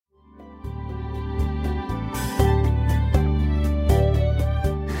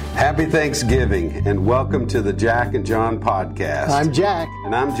Happy Thanksgiving and welcome to the Jack and John podcast. I'm Jack.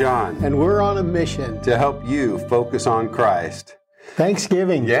 And I'm John. And we're on a mission to help you focus on Christ.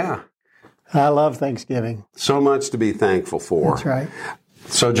 Thanksgiving. Yeah. I love Thanksgiving. So much to be thankful for. That's right.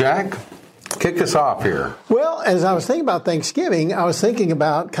 So Jack, kick us off here. Well, as I was thinking about Thanksgiving, I was thinking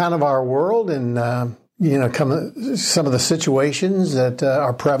about kind of our world and, some of the situations that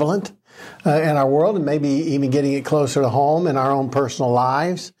are prevalent in our world, and maybe even getting it closer to home in our own personal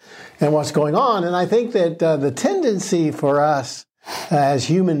lives and what's going on. And I think that the tendency for us as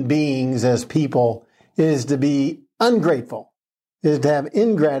human beings, as people, is to be ungrateful, is to have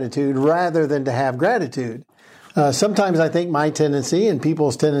ingratitude rather than to have gratitude. Sometimes I think my tendency and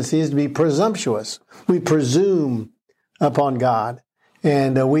people's tendency is to be presumptuous. We presume upon God.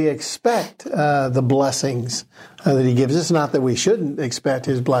 And we expect the blessings that He gives us. Not that we shouldn't expect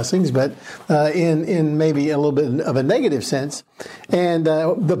His blessings, but in maybe a little bit of a negative sense. And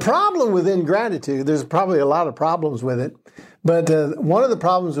the problem with ingratitude, there's probably a lot of problems with it, but one of the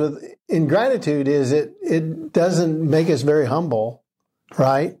problems with ingratitude is it doesn't make us very humble,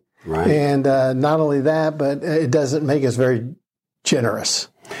 right? Right. And not only that, but it doesn't make us very generous.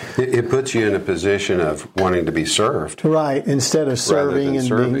 It puts you in a position of wanting to be served. Right, instead of serving and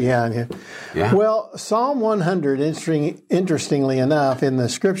serving. being, yeah. Well, Psalm 100, interestingly enough, in the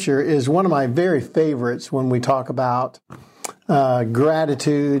Scripture, is one of my very favorites when we talk about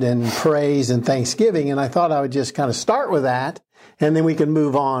gratitude and praise and thanksgiving. And I thought I would just kind of start with that, and then we can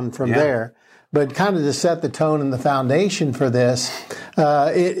move on from there. But kind of to set the tone and the foundation for this,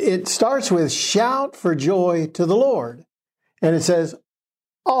 it starts with shout for joy to the Lord. And it says,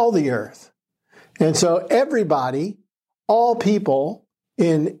 all the earth. And so everybody, all people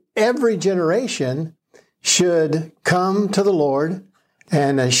in every generation should come to the Lord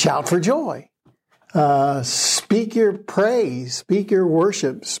and shout for joy. Speak your praise, speak your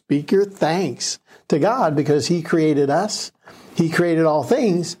worship, speak your thanks to God because He created us. He created all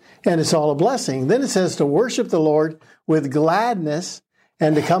things and it's all a blessing. Then it says to worship the Lord with gladness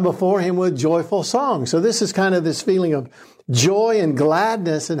and to come before Him with joyful songs. So this is kind of this feeling of joy and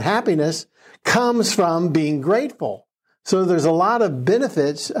gladness and happiness comes from being grateful. So there's a lot of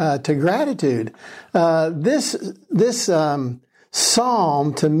benefits to gratitude. This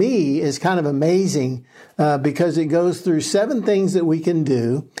psalm to me is kind of amazing because it goes through 7 things that we can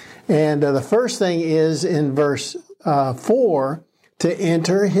do. And the first thing is in verse 4, to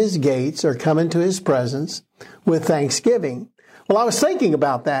enter His gates or come into His presence with thanksgiving. Well, I was thinking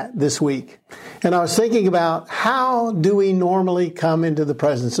about that this week, and I was thinking about how do we normally come into the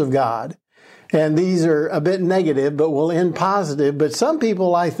presence of God? And these are a bit negative, but will end positive. But some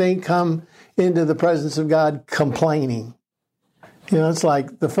people, I think, come into the presence of God complaining. You know, it's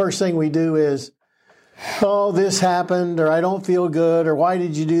like the first thing we do is, oh, this happened, or I don't feel good, or why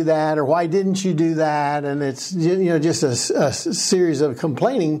did you do that, or why didn't you do that? And it's, just a series of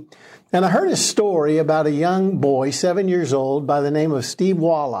complaining. And I heard a story about a young boy, 7 years old, by the name of Steve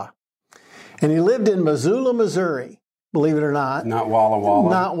Walla. And he lived in Missoula, Missouri, believe it or not. Not Walla Walla.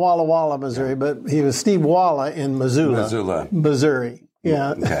 Not Walla Walla, Missouri, but he was Steve Walla in Missoula. Missouri.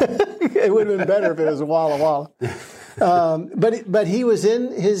 Yeah. Okay. It would have been better if it was Walla Walla. But he was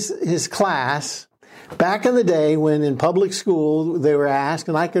in his class back in the day when in public school they were asked,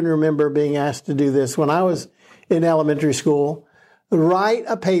 and I can remember being asked to do this when I was in elementary school, write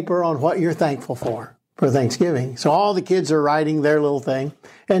a paper on what you're thankful for Thanksgiving. So all the kids are writing their little thing,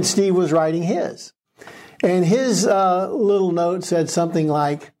 and Steve was writing his. And his little note said something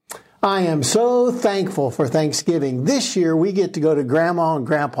like, I am so thankful for Thanksgiving. This year we get to go to Grandma and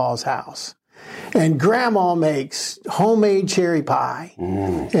Grandpa's house. And Grandma makes homemade cherry pie.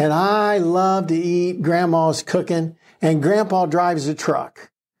 And I love to eat Grandma's cooking. And Grandpa drives a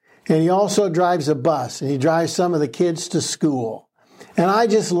truck. And he also drives a bus. And he drives some of the kids to school. And I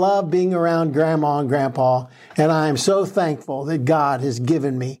just love being around Grandma and Grandpa, and I am so thankful that God has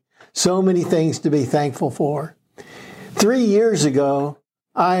given me so many things to be thankful for. 3 years ago,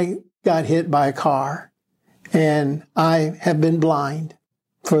 I got hit by a car, and I have been blind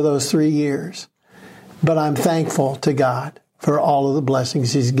for those 3 years. But I'm thankful to God for all of the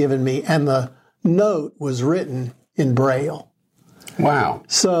blessings He's given me, and the note was written in Braille. Wow.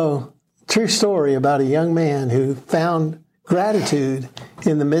 So, true story about a young man who found gratitude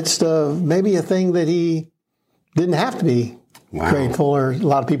in the midst of maybe a thing that he didn't have to be grateful, or a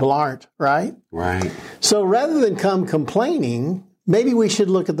lot of people aren't, right? Right. So rather than come complaining, maybe we should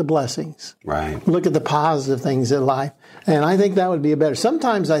look at the blessings. Right. Look at the positive things in life. And I think that would be a better.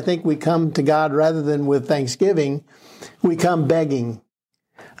 Sometimes I think we come to God rather than with thanksgiving, we come begging.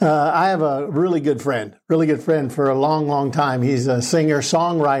 I have a really good friend for a long, long time. He's a singer,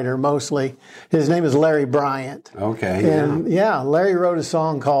 songwriter mostly. His name is Larry Bryant. Okay. And Larry wrote a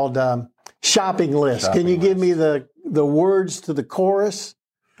song called Shopping List. Can you give me the words to the chorus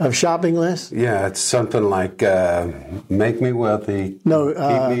of Shopping List? Yeah, it's something like, make me wealthy, keep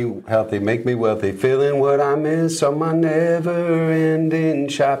me healthy, make me wealthy, filling what I miss on my never-ending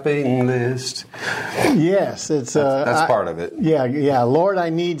shopping list. Yes, it's that's part of it. Yeah. Lord, I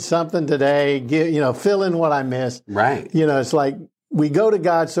need something today. Fill in what I missed. Right. It's like we go to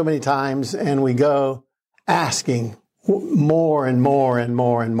God so many times and we go asking more and more and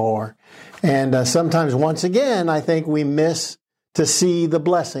more and more. And sometimes, once again, I think we miss to see the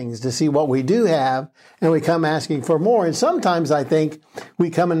blessings, to see what we do have, and we come asking for more. And sometimes I think we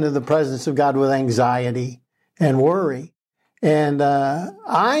come into the presence of God with anxiety and worry. And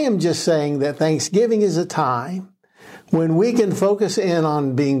I am just saying that Thanksgiving is a time when we can focus in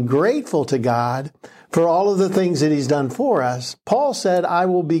on being grateful to God for all of the things that He's done for us. Paul said, I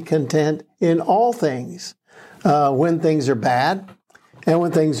will be content in all things, when things are bad and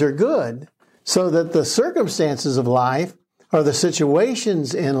when things are good, so that the circumstances of life or the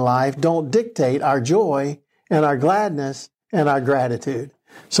situations in life don't dictate our joy and our gladness and our gratitude.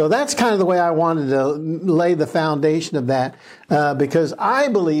 So that's kind of the way I wanted to lay the foundation of that, because I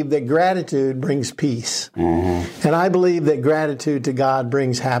believe that gratitude brings peace. Mm-hmm. And I believe that gratitude to God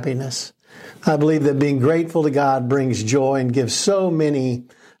brings happiness. I believe that being grateful to God brings joy and gives so many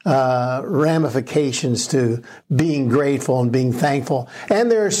ramifications to being grateful and being thankful. And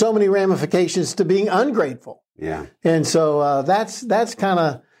there are so many ramifications to being ungrateful. Yeah. And so that's kind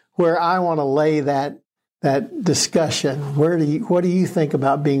of where I want to lay that discussion. What do you think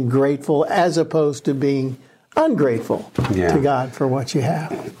about being grateful as opposed to being ungrateful to God for what you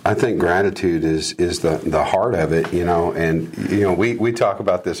have? I think gratitude is the heart of it, and we talk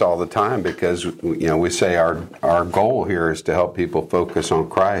about this all the time because we say our goal here is to help people focus on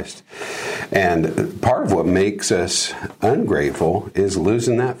Christ. And part of what makes us ungrateful is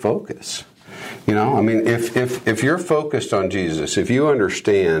losing that focus. If you're focused on Jesus, if you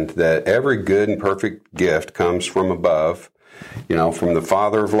understand that every good and perfect gift comes from above, from the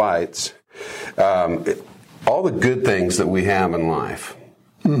Father of lights, all the good things that we have in life,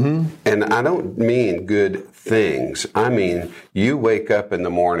 mm-hmm. and I don't mean good things, I mean you wake up in the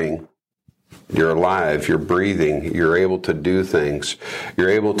morning, you're alive, you're breathing, you're able to do things, you're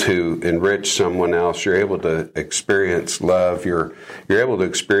able to enrich someone else, you're able to experience love, you're able to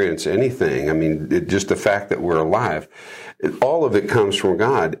experience anything. I mean, just the fact that we're alive, all of it comes from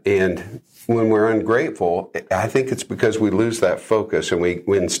God. And when we're ungrateful, I think it's because we lose that focus, and we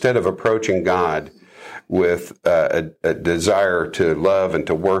instead of approaching God with a desire to love and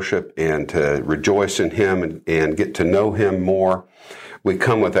to worship and to rejoice in Him and get to know Him more, we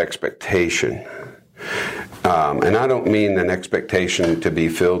come with expectation. And I don't mean an expectation to be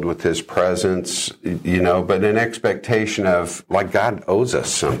filled with His presence, but an expectation of, like, God owes us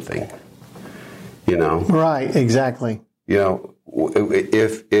something, Right, exactly.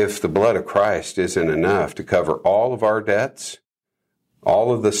 If the blood of Christ isn't enough to cover all of our debts,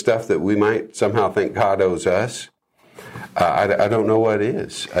 all of the stuff that we might somehow think God owes us, I don't know what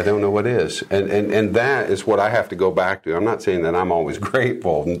is. I don't know what is. And that is what I have to go back to. I'm not saying that I'm always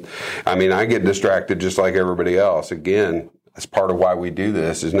grateful. I mean, I get distracted just like everybody else. Again, that's part of why we do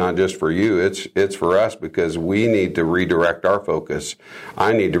this. It's not just for you. It's for us, because we need to redirect our focus.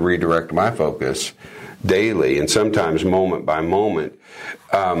 I need to redirect my focus daily and sometimes moment by moment.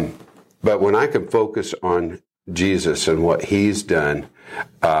 But when I can focus on Jesus and what He's done,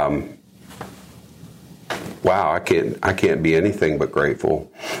 wow, I can't be anything but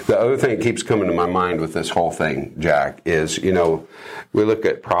grateful. The other thing that keeps coming to my mind with this whole thing, Jack, is, we look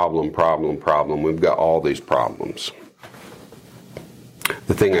at problem. We've got all these problems.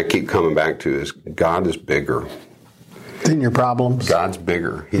 The thing I keep coming back to is God is bigger than your problems. God's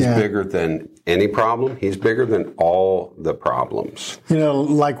bigger. He's bigger than any problem. He's bigger than all the problems.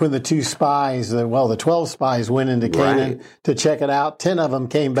 Like when the 12 spies went into Canaan to check it out. 10 of them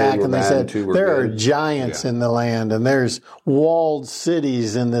came back and they said, there are giants in the land, and there's walled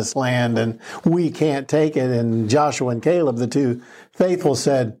cities in this land, and we can't take it. And Joshua and Caleb, the two faithful,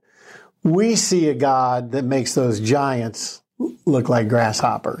 said, we see a God that makes those giants look like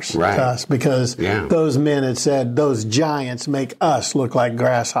grasshoppers to us, because those men had said those giants make us look like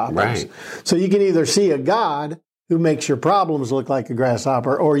grasshoppers. Right. So you can either see a God who makes your problems look like a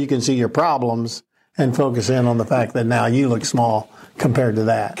grasshopper, or you can see your problems and focus in on the fact that now you look small compared to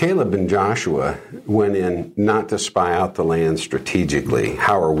that. Caleb and Joshua went in not to spy out the land strategically.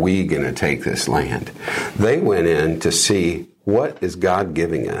 How are we going to take this land? They went in to see what is God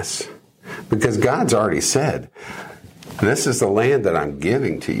giving us? Because God's already said, this is the land that I'm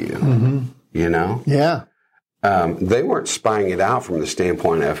giving to you. Mm-hmm. You know? Yeah. They weren't spying it out from the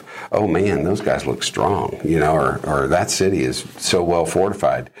standpoint of, oh man, those guys look strong, you know, or that city is so well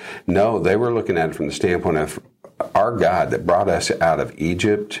fortified. No, they were looking at it from the standpoint of our God that brought us out of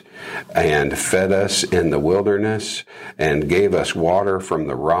Egypt and fed us in the wilderness and gave us water from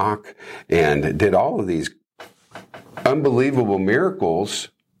the rock and did all of these unbelievable miracles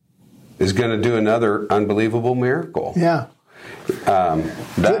is going to do another unbelievable miracle. Yeah.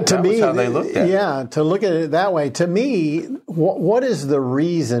 That was how they looked at it. Yeah, to look at it that way. To me, what is the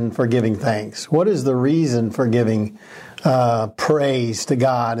reason for giving thanks? What is the reason for giving praise to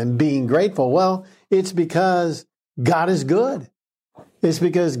God and being grateful? Well, it's because God is good. It's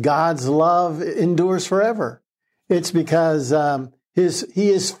because God's love endures forever. It's because He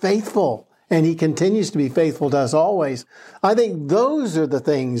is faithful. And He continues to be faithful to us always. I think those are the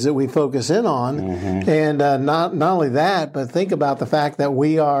things that we focus in on. Mm-hmm. And not only that, but think about the fact that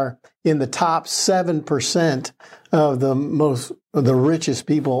we are in the top 7% of the richest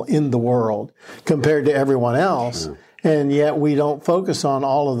people in the world compared to everyone else. Sure. And yet we don't focus on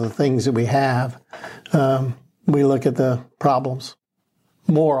all of the things that we have. We look at the problems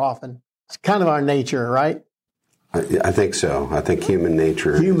more often. It's kind of our nature, right? I think so. I think human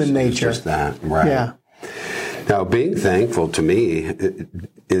nature is just that. Right. Yeah. Now, being thankful to me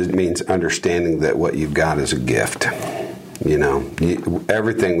it means understanding that what you've got is a gift. You know,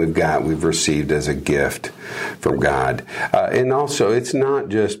 everything we've got, we've received as a gift from God. And also, it's not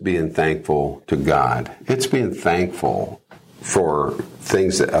just being thankful to God. It's being thankful for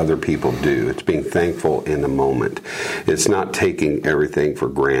things that other people do. It's being thankful in the moment. It's not taking everything for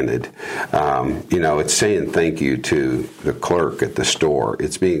granted. It's saying thank you to the clerk at the store.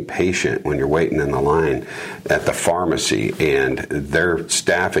 It's being patient when you're waiting in the line at the pharmacy and their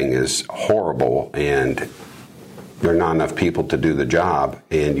staffing is horrible and there are not enough people to do the job,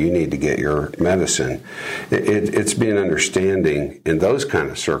 and you need to get your medicine. It's being understanding in those kind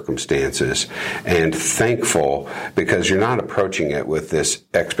of circumstances and thankful because you're not approaching it with this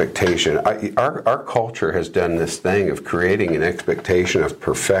expectation. Our culture has done this thing of creating an expectation of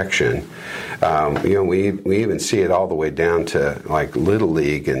perfection. We even see it all the way down to like Little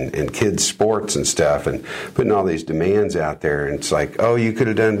League and kids' sports and stuff, and putting all these demands out there. And it's like, oh, you could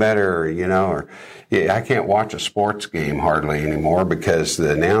have done better, or I can't watch a sports game hardly anymore because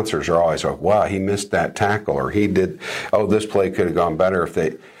the announcers are always like, wow, he missed that tackle, or this play could have gone better if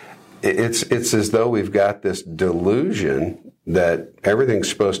they. It's as though we've got this delusion that everything's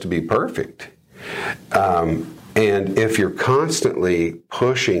supposed to be perfect. And if you're constantly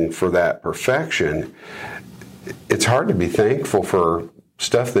pushing for that perfection, it's hard to be thankful for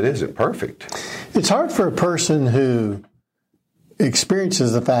stuff that isn't perfect. It's hard for a person who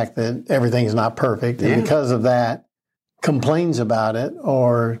experiences the fact that everything is not perfect, and because of that, complains about it,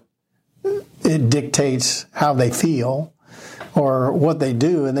 or it dictates how they feel or what they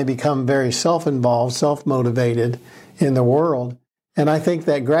do, and they become very self-involved, self-motivated in the world. And I think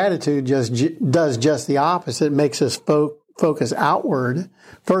that gratitude does just the opposite. It makes us focus outward,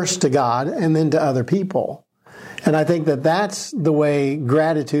 first to God and then to other people. And I think that that's the way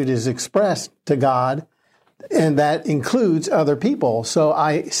gratitude is expressed to God, and that includes other people. So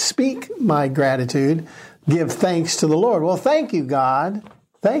I speak my gratitude, give thanks to the Lord. Well, thank you, God.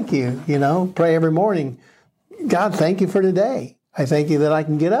 Thank you. Pray every morning. God, thank you for today. I thank you that I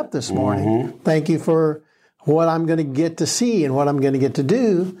can get up this morning. Mm-hmm. Thank you for what I'm going to get to see and what I'm going to get to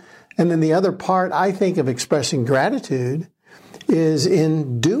do. And then the other part I think of expressing gratitude is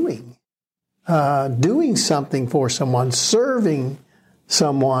in doing something for someone, serving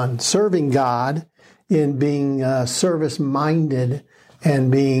God, in being service-minded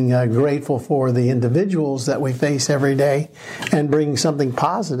and being grateful for the individuals that we face every day and bringing something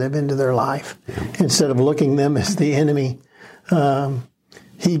positive into their life instead of looking them as the enemy.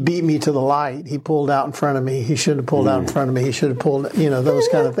 He beat me to the light. He pulled out in front of me. He should have pulled out in front of me. He should have pulled, those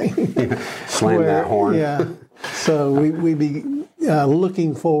kind of things. Slam that horn. Yeah. So we be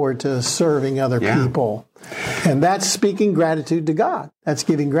looking forward to serving other people. And that's speaking gratitude to God. That's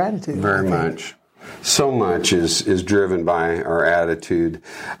giving gratitude. Very much. So much is driven by our attitude.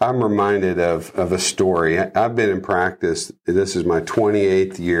 I'm reminded of a story. I've been in practice. This is my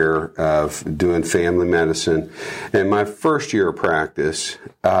 28th year of doing family medicine. And my first year of practice,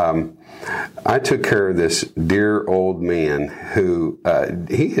 I took care of this dear old man who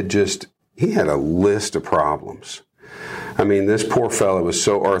he had a list of problems. I mean, this poor fellow was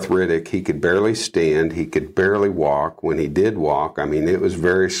so arthritic, he could barely stand, he could barely walk. When he did walk, I mean, it was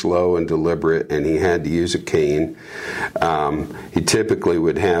very slow and deliberate, and he had to use a cane. He typically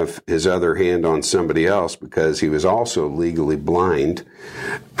would have his other hand on somebody else because he was also legally blind.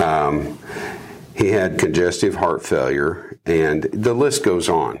 He had congestive heart failure, and the list goes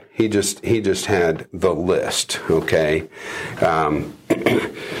on. He just had the list, okay?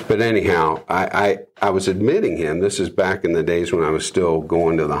 But anyhow, I was admitting him. This is back in the days when I was still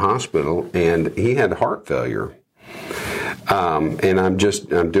going to the hospital, and he had heart failure. And I'm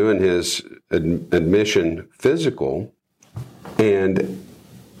doing his admission physical, and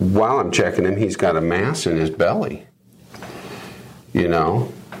while I'm checking him, he's got a mass in his belly, you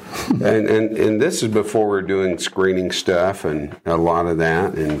know? And this is before we were doing screening stuff and a lot of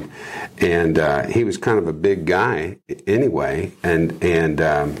that, and he was kind of a big guy anyway,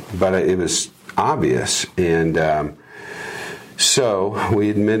 but it was obvious, and so we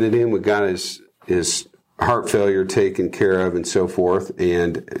admitted him. We got his heart failure taken care of and so forth,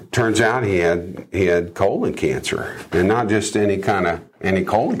 and it turns out he had colon cancer, and not just any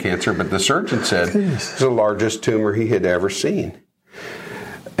colon cancer, but the surgeon said it was the largest tumor he had ever seen.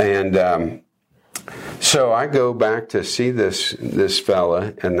 And so I go back to see this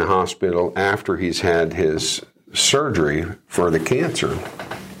fella in the hospital after he's had his surgery for the cancer.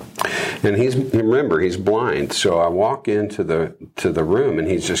 And he's blind. So I walk into the room, and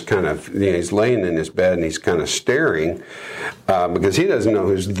he's just kind of, he's laying in his bed, and he's kind of staring because he doesn't know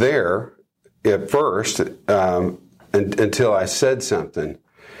who's there at first until I said something.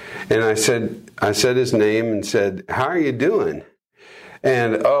 And I said his name and said, "How are you doing?"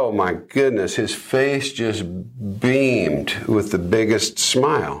 And oh my goodness, his face just beamed with the biggest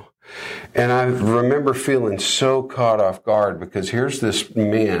smile. And I remember feeling so caught off guard because here's this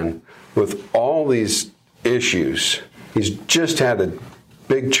man with all these issues. He's just had a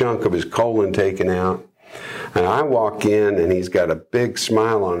big chunk of his colon taken out. And I walk in, and he's got a big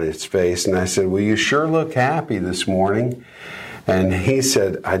smile on his face. And I said, "Well, you sure look happy this morning." And he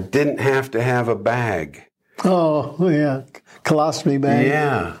said, "I didn't have to have a bag." Oh, yeah. Colostomy bag.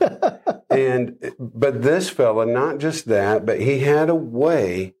 Yeah. But this fella, not just that, but he had a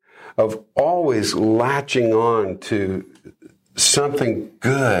way of always latching on to something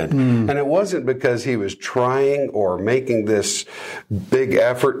good. And it wasn't because he was trying or making this big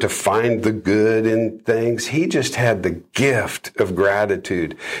effort to find the good in things. He just had the gift of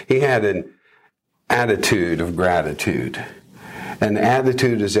gratitude. He had an attitude of gratitude. And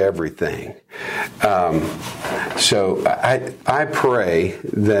attitude is everything. So I pray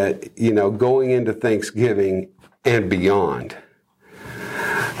that, going into Thanksgiving and beyond,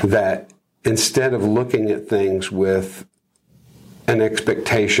 that instead of looking at things with an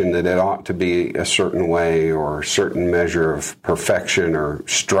expectation that it ought to be a certain way or a certain measure of perfection or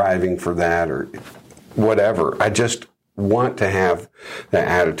striving for that or whatever, I just want to have the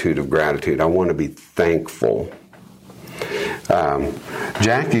attitude of gratitude. I want to be thankful.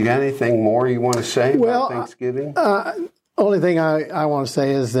 Jack, you got anything more you want to say about Thanksgiving? Only thing I want to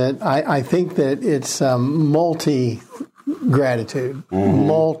say is that I think that it's multi-gratitude,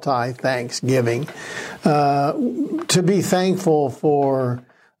 multi-thanksgiving. To be thankful for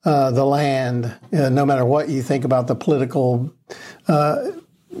the land, no matter what you think about the political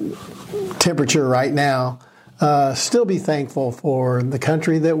temperature right now, still be thankful for the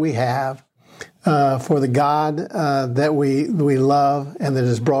country that we have. For the God that we love and that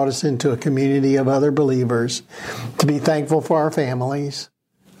has brought us into a community of other believers, to be thankful for our families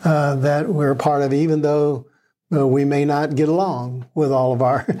that we're a part of, even though we may not get along with all of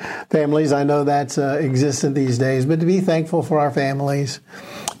our families. I know that's existent these days, but to be thankful for our families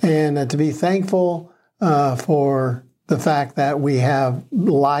and to be thankful for the fact that we have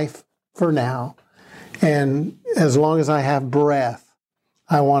life for now. And as long as I have breath,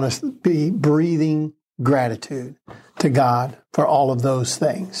 I want to be breathing gratitude to God for all of those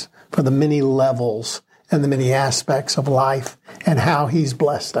things, for the many levels and the many aspects of life and how He's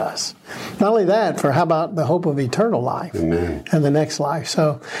blessed us. Not only that, for how about the hope of eternal life. Amen. And the next life.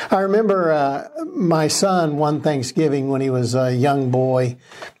 So I remember my son one Thanksgiving when he was a young boy,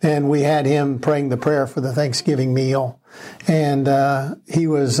 and we had him praying the prayer for the Thanksgiving meal. And he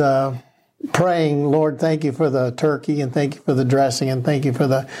was praying, "Lord, thank you for the turkey, and thank you for the dressing, and thank you for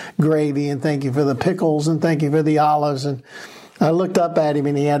the gravy, and thank you for the pickles, and thank you for the olives." And I looked up at him,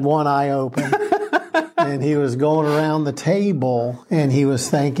 and he had one eye open. And he was going around the table, and he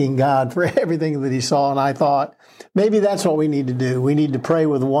was thanking God for everything that he saw. And I thought, maybe that's what we need to do. We need to pray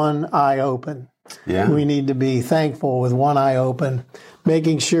with one eye open. Yeah. We need to be thankful with one eye open,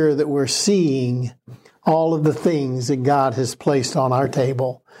 making sure that we're seeing all of the things that God has placed on our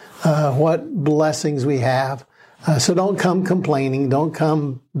table, what blessings we have. So don't come complaining, don't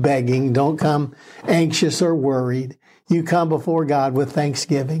come begging, don't come anxious or worried. You come before God with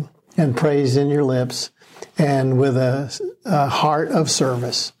thanksgiving and praise in your lips and with a heart of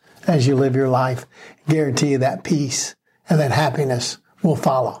service as you live your life. Guarantee you that peace and that happiness will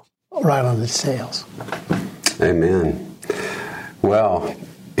follow right on its tails. Amen. Well,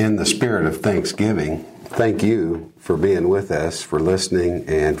 in the spirit of thanksgiving, thank you for being with us, for listening,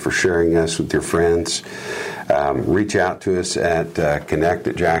 and for sharing us with your friends. Reach out to us at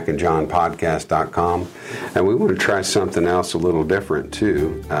connect@jackandjohnpodcast.com. And we want to try something else a little different,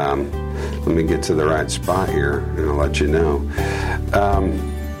 too. Let me get to the right spot here, and I'll let you know.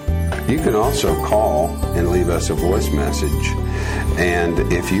 You can also call and leave us a voice message. And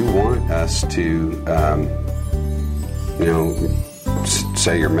if you want us to,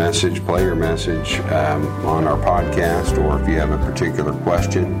 say your message, play your message on our podcast, or if you have a particular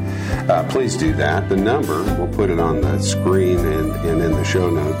question, please do that. The number, we'll put it on the screen and in the show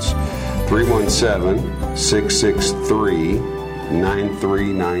notes,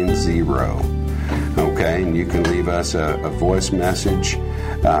 317-663-9390. Okay, and you can leave us a voice message.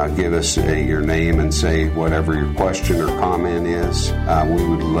 Give us your name and say whatever your question or comment is. We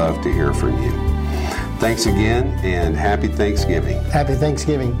would love to hear from you. Thanks again, and happy Thanksgiving. Happy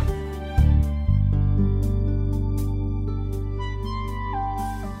Thanksgiving.